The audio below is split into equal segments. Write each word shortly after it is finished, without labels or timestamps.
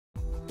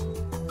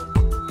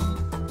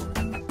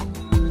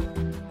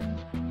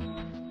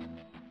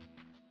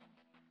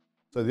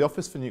So the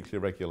Office for Nuclear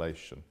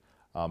Regulation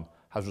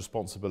has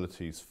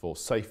responsibilities for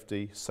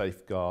safety,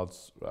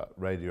 safeguards,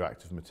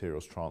 radioactive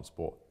materials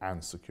transport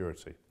and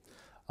security.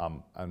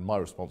 And my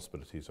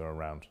responsibilities are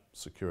around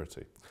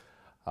security.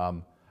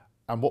 And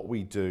what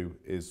we do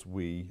is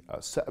we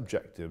set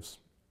objectives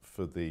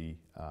for the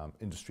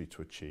industry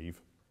to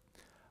achieve,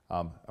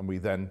 and we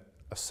then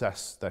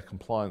assess their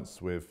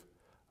compliance with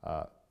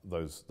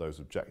those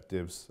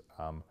objectives,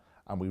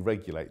 and we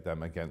regulate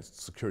them against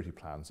security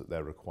plans that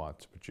they're required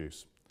to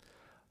produce.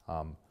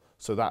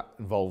 So that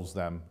involves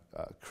them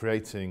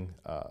creating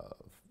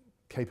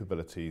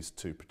capabilities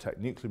to protect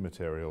nuclear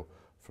material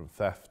from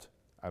theft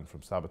and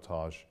from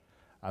sabotage,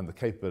 and the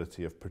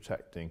capability of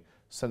protecting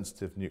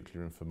sensitive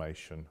nuclear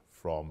information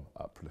from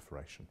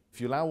proliferation. If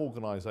you allow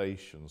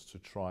organisations to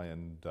try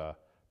and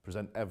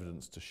present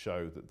evidence to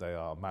show that they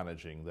are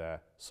managing their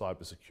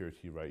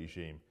cybersecurity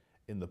regime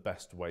in the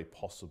best way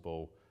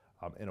possible,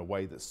 in a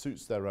way that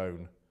suits their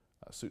own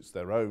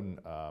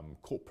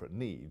corporate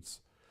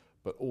needs,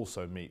 but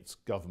also meets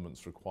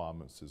government's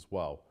requirements as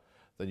well,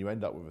 then you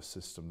end up with a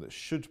system that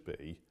should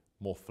be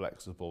more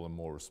flexible and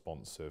more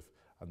responsive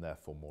and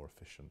therefore more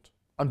efficient.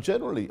 I'm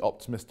generally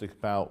optimistic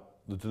about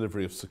the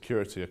delivery of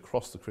security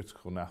across the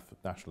critical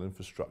national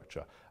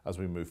infrastructure as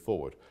we move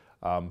forward.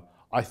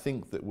 I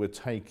think that we're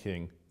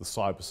taking the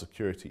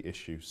cybersecurity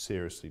issue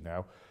seriously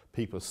now.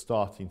 People are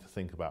starting to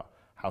think about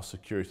how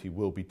security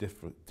will be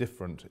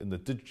different in the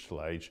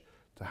digital age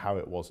to how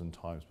it was in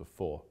times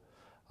before.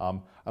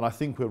 And I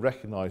think we're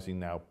recognising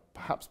now,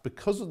 perhaps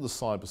because of the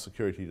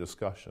cybersecurity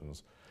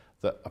discussions,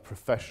 that a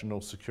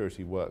professional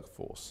security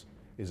workforce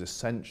is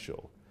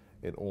essential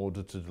in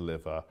order to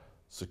deliver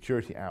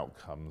security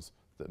outcomes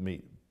that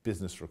meet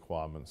business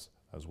requirements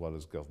as well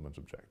as government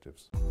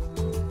objectives.